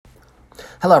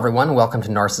Hello, everyone. Welcome to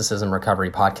Narcissism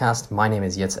Recovery Podcast. My name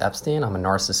is Yitz Epstein. I'm a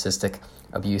narcissistic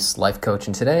abuse life coach,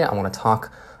 and today I want to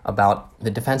talk about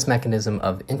the defense mechanism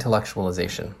of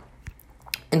intellectualization.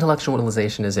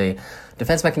 Intellectualization is a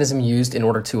defense mechanism used in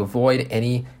order to avoid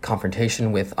any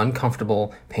confrontation with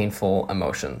uncomfortable, painful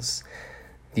emotions.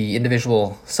 The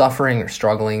individual suffering or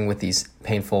struggling with these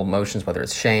painful emotions, whether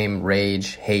it's shame,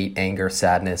 rage, hate, anger,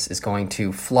 sadness, is going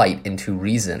to flight into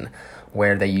reason,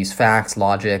 where they use facts,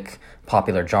 logic,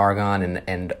 popular jargon,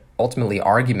 and ultimately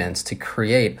arguments to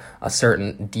create a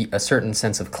certain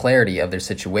sense of clarity of their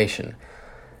situation.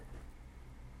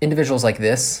 Individuals like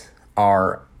this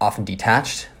are often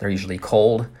detached. They're usually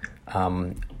cold,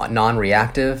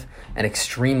 non-reactive, and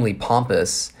extremely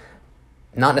pompous,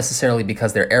 not necessarily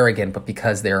because they're arrogant, but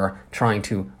because they're trying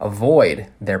to avoid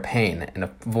their pain and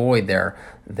avoid their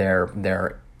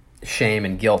shame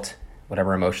and guilt,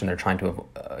 whatever emotion they're trying to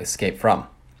escape from.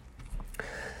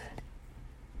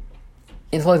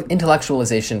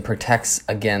 Intellectualization protects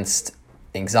against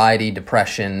anxiety,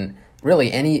 depression, really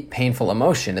any painful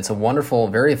emotion. It's a wonderful,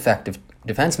 very effective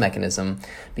defense mechanism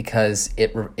because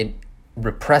it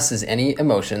represses any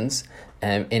emotions,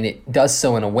 and it does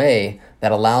so in a way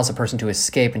that allows a person to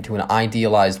escape into an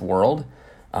idealized world.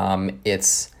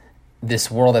 It's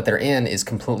this world that they're in is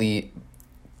completely,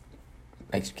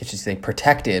 I should say,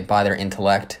 protected by their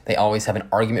intellect. They always have an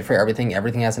argument for everything.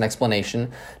 Everything has an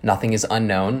explanation. Nothing is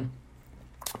unknown.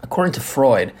 According to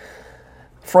Freud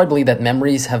believed that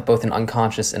memories have both an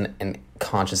unconscious and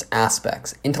conscious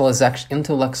aspects.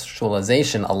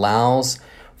 Intellectualization allows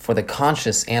for the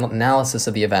conscious analysis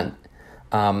of the event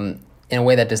in a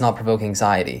way that does not provoke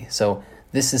anxiety. So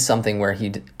this is something where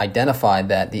he identified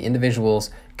that the individual's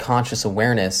conscious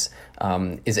awareness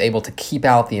is able to keep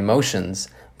out the emotions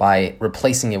by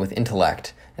replacing it with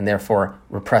intellect and therefore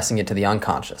repressing it to the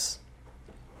unconscious.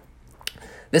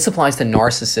 This applies to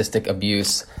narcissistic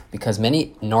abuse because many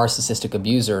narcissistic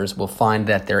abusers will find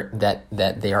that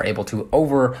they are able to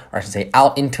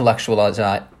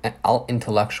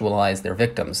out-intellectualize their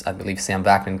victims. I believe Sam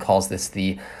Vaknin calls this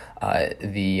the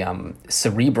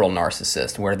cerebral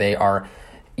narcissist, where they are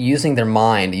using their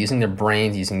mind, using their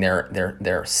brains, using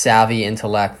their savvy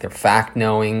intellect, their fact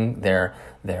knowing, their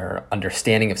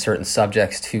understanding of certain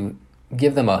subjects to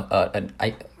give them a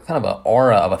kind of an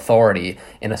aura of authority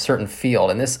in a certain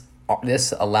field, and this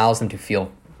allows them to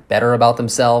feel better about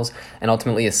themselves and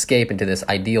ultimately escape into this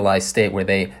idealized state where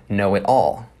they know it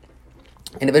all.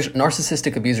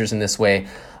 Narcissistic abusers in this way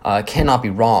cannot be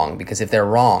wrong, because if they're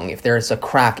wrong, if there's a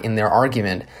crack in their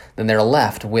argument, then they're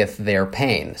left with their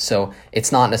pain. So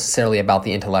it's not necessarily about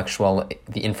the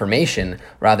information,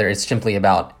 rather it's simply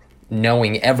about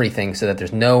knowing everything so that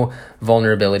there's no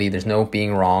vulnerability, there's no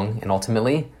being wrong, and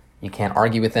ultimately you can't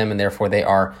argue with them, and therefore they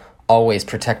are always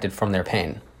protected from their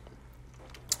pain.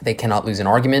 They cannot lose an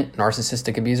argument,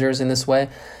 narcissistic abusers in this way.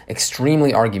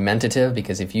 Extremely argumentative,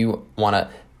 because if you want to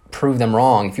prove them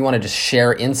wrong, if you want to just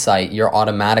share insight, you're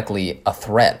automatically a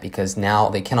threat, because now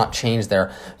they cannot change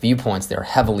their viewpoints. They're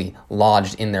heavily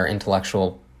lodged in their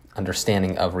intellectual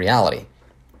understanding of reality.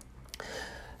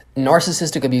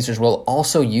 Narcissistic abusers will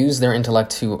also use their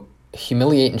intellect to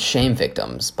humiliate and shame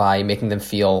victims by making them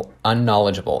feel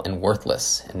unknowledgeable and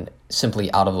worthless and simply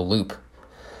out of the loop.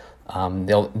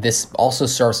 This also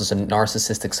serves as a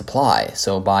narcissistic supply.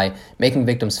 So by making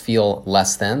victims feel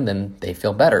less than, then they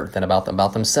feel better than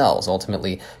about themselves,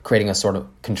 ultimately creating a sort of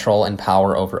control and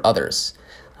power over others.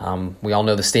 We all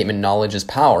know the statement, knowledge is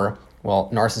power. Well,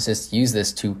 narcissists use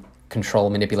this to control,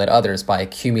 manipulate others by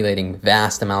accumulating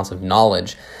vast amounts of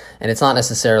knowledge. And it's not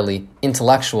necessarily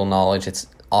intellectual knowledge, it's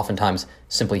oftentimes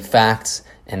simply facts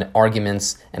and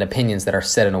arguments and opinions that are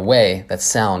said in a way that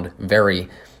sound very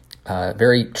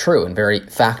true and very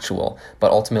factual,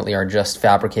 but ultimately are just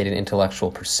fabricated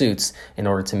intellectual pursuits in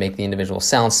order to make the individual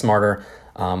sound smarter.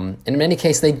 In many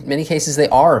cases, they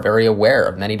are very aware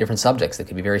of many different subjects. They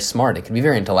could be very smart. They could be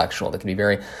very intellectual. They could be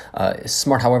very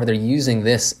smart. However, they're using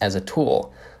this as a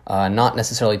tool, not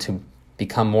necessarily to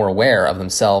become more aware of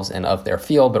themselves and of their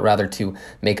field, but rather to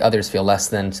make others feel less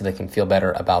than so they can feel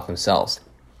better about themselves.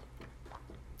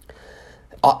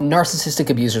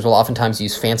 Narcissistic abusers will oftentimes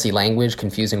use fancy language,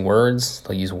 confusing words.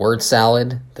 They'll use word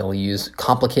salad. They'll use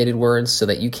complicated words so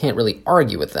that you can't really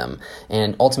argue with them,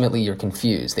 and ultimately you're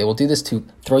confused. They will do this to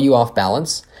throw you off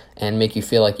balance and make you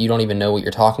feel like you don't even know what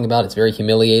you're talking about. It's very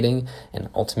humiliating, and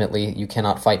ultimately you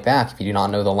cannot fight back if you do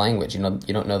not know the language. You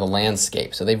don't know the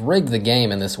landscape. So they've rigged the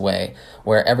game in this way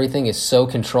where everything is so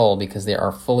controlled because they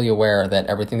are fully aware that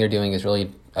everything they're doing is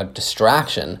really a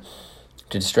distraction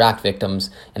to distract victims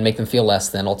and make them feel less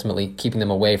than, ultimately keeping them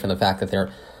away from the fact that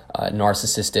they're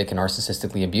narcissistic and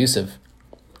narcissistically abusive.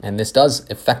 And this does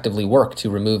effectively work to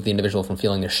remove the individual from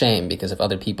feeling their shame, because if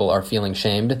other people are feeling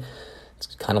shamed,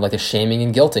 it's kind of like the shaming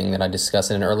and guilting that I discussed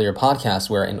in an earlier podcast,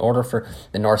 where in order for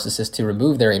the narcissist to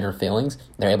remove their inner feelings,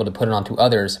 they're able to put it onto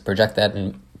others, project that,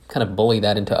 and kind of bully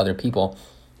that into other people.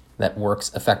 That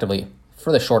works effectively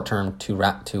for the short term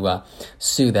to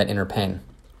soothe that inner pain.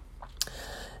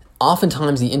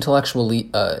 Oftentimes, the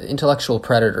intellectual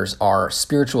predators are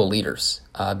spiritual leaders.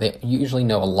 They usually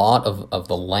know a lot of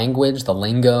the language, the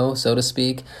lingo, so to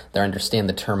speak. They understand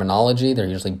the terminology. They're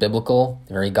usually biblical,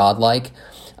 very godlike.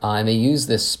 And they use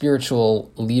this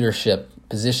spiritual leadership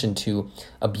position to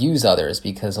abuse others,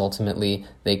 because ultimately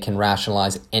they can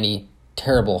rationalize any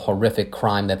terrible, horrific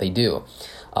crime that they do.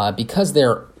 Because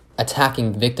they're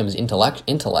attacking victims' intellect,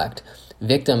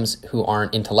 victims who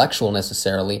aren't intellectual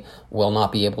necessarily will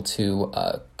not be able to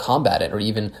combat it or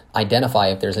even identify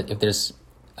if there's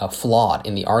a flaw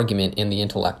in the argument in the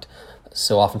intellect.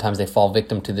 So oftentimes they fall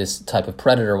victim to this type of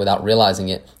predator without realizing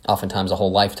it, oftentimes a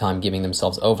whole lifetime giving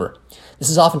themselves over. This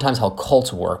is oftentimes how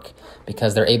cults work,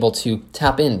 because they're able to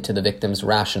tap into the victim's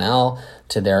rationale,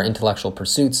 to their intellectual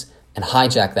pursuits, and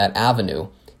hijack that avenue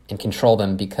and control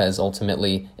them, because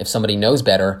ultimately, if somebody knows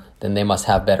better, then they must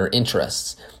have better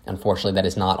interests. Unfortunately, that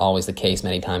is not always the case.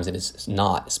 Many times it is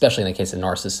not, especially in the case of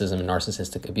narcissism and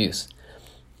narcissistic abuse.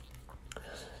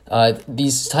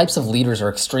 These types of leaders are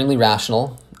extremely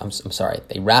rational.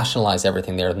 They rationalize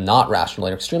everything. They're not rational.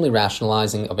 They're extremely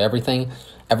rationalizing of everything.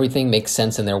 Everything makes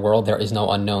sense in their world. There is no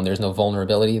unknown. There's no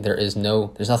vulnerability. There's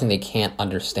nothing they can't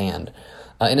understand.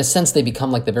 In a sense, they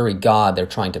become like the very God they're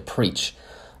trying to preach.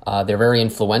 They're very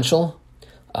influential.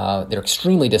 They're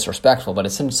extremely disrespectful, but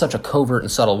it's in such a covert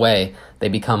and subtle way, they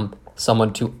become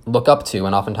someone to look up to,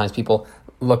 and oftentimes people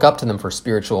look up to them for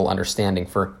spiritual understanding,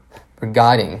 for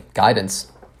guidance,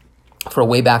 for a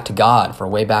way back to God, for a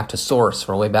way back to source,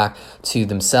 for a way back to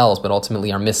themselves, but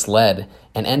ultimately are misled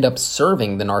and end up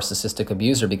serving the narcissistic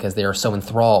abuser because they are so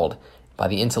enthralled by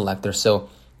the intellect. They're so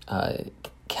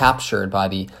captured by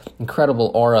the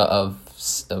incredible aura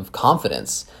of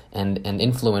confidence and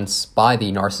influence by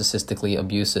the narcissistically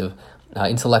abusive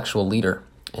intellectual leader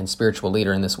and spiritual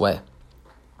leader in this way.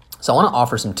 So I want to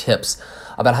offer some tips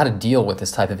about how to deal with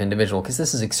this type of individual, because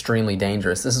this is extremely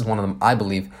dangerous. This is one of them, I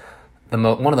believe,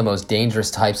 one of the most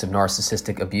dangerous types of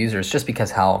narcissistic abusers, just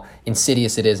because how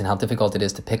insidious it is and how difficult it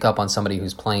is to pick up on somebody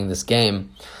who's playing this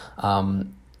game.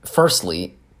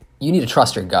 Firstly, you need to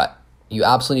trust your gut. You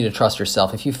absolutely need to trust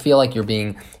yourself. If you feel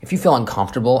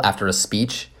uncomfortable after a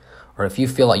speech, or if you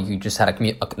feel like you just had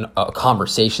a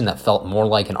conversation that felt more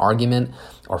like an argument,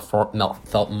 or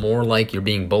felt more like you're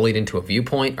being bullied into a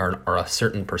viewpoint or a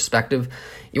certain perspective,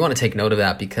 you want to take note of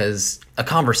that, because a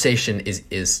conversation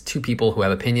is two people who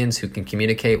have opinions, who can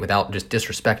communicate without just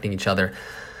disrespecting each other.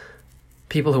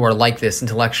 People who are like this,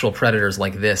 intellectual predators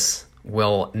like this,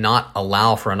 will not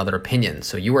allow for another opinion.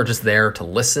 So you are just there to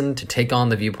listen, to take on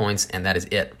the viewpoints, and that is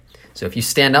it. So if you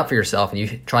stand up for yourself and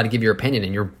you try to give your opinion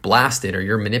and you're blasted or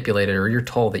you're manipulated or you're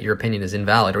told that your opinion is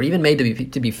invalid or even made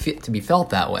to be felt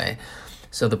that way,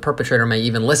 so the perpetrator may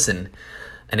even listen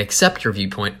and accept your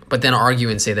viewpoint, but then argue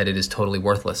and say that it is totally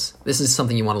worthless. This is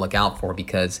something you want to look out for,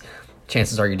 because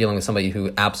chances are you're dealing with somebody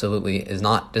who absolutely does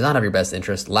not have your best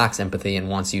interest, lacks empathy, and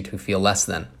wants you to feel less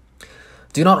than.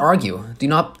 Do not argue. Do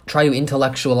not try to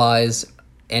intellectualize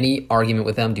any argument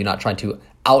with them. Do not try to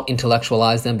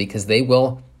out-intellectualize them, because they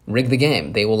will rig the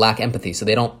game. They will lack empathy, so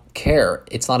they don't care.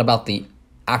 It's not about the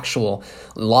actual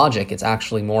logic. It's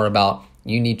actually more about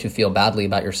you need to feel badly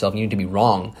about yourself. You need to be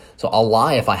wrong. So I'll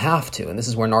lie if I have to. And this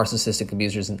is where narcissistic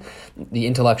abusers and the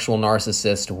intellectual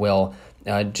narcissist will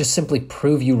just simply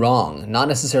prove you wrong, not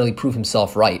necessarily prove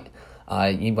himself right.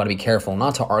 You want to be careful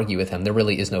not to argue with him. There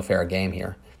really is no fair game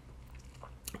here.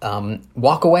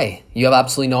 Walk away. You have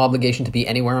absolutely no obligation to be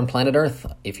anywhere on planet Earth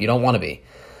if you don't want to be.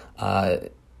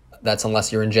 That's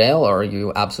unless you're in jail or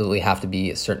you absolutely have to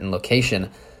be a certain location.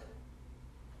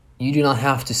 You do not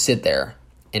have to sit there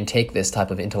and take this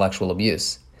type of intellectual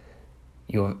abuse.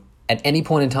 At any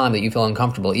point in time that you feel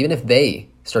uncomfortable, even if they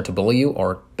start to bully you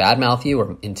or badmouth you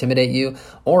or intimidate you,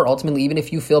 or ultimately even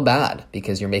if you feel bad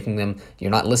because you're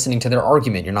not listening to their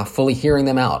argument, you're not fully hearing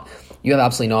them out, you have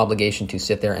absolutely no obligation to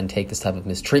sit there and take this type of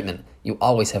mistreatment. You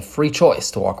always have free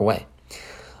choice to walk away.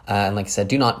 And like I said,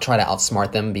 do not try to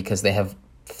outsmart them, because they have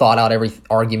thought out every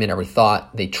argument, every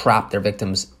thought. They trap their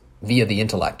victims via the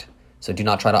intellect. So do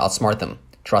not try to outsmart them.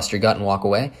 Trust your gut and walk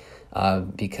away,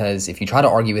 because if you try to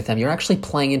argue with them, you're actually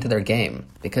playing into their game,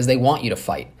 because they want you to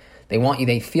fight.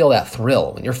 They feel that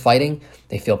thrill. When you're fighting,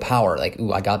 they feel power. Like,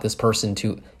 ooh, I got this person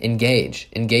to engage.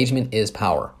 Engagement is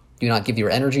power. Do not give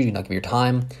your energy. Do not give your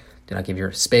time. Do not give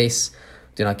your space.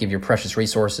 Do not give your precious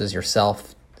resources,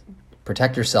 yourself,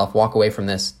 Protect yourself. Walk away from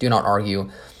this. Do not argue.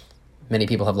 Many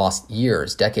people have lost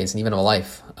years, decades, and even a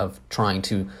life of trying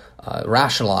to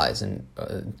rationalize and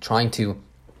trying to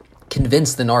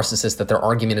convince the narcissist that their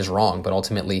argument is wrong, but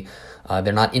ultimately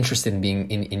they're not interested in being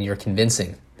in your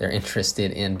convincing. They're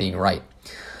interested in being right.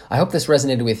 I hope this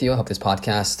resonated with you. I hope this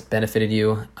podcast benefited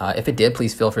you. If it did,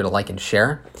 please feel free to like and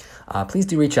share. Please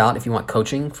do reach out if you want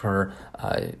coaching for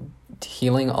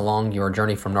healing along your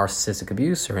journey from narcissistic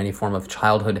abuse or any form of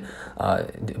childhood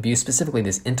abuse, specifically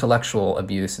this intellectual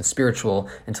abuse and spiritual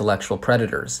intellectual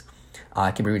predators.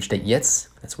 It can be reached at YITZ,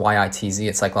 that's YITZ,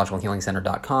 at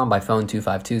psychologicalhealingcenter.com, by phone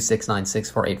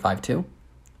 252-696-4852.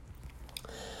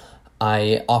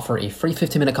 I offer a free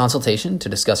 15-minute consultation to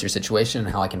discuss your situation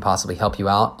and how I can possibly help you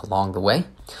out along the way.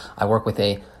 I work with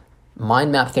a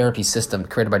mind map therapy system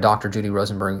created by Dr. Judy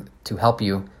Rosenberg to help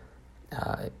you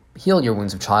heal your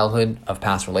wounds of childhood, of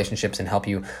past relationships, and help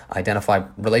you identify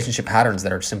relationship patterns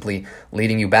that are simply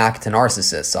leading you back to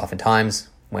narcissists. Oftentimes,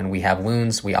 when we have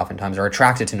wounds, we oftentimes are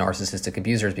attracted to narcissistic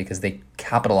abusers because they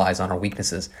capitalize on our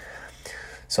weaknesses.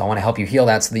 So I want to help you heal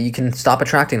that so that you can stop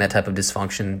attracting that type of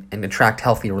dysfunction and attract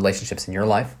healthier relationships in your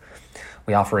life.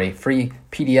 We offer a free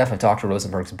PDF of Dr.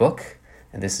 Rosenberg's book.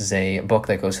 And this is a book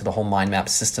that goes through the whole mind map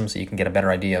system so you can get a better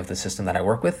idea of the system that I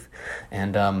work with.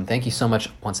 And thank you so much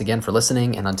once again for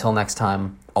listening. And until next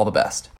time, all the best.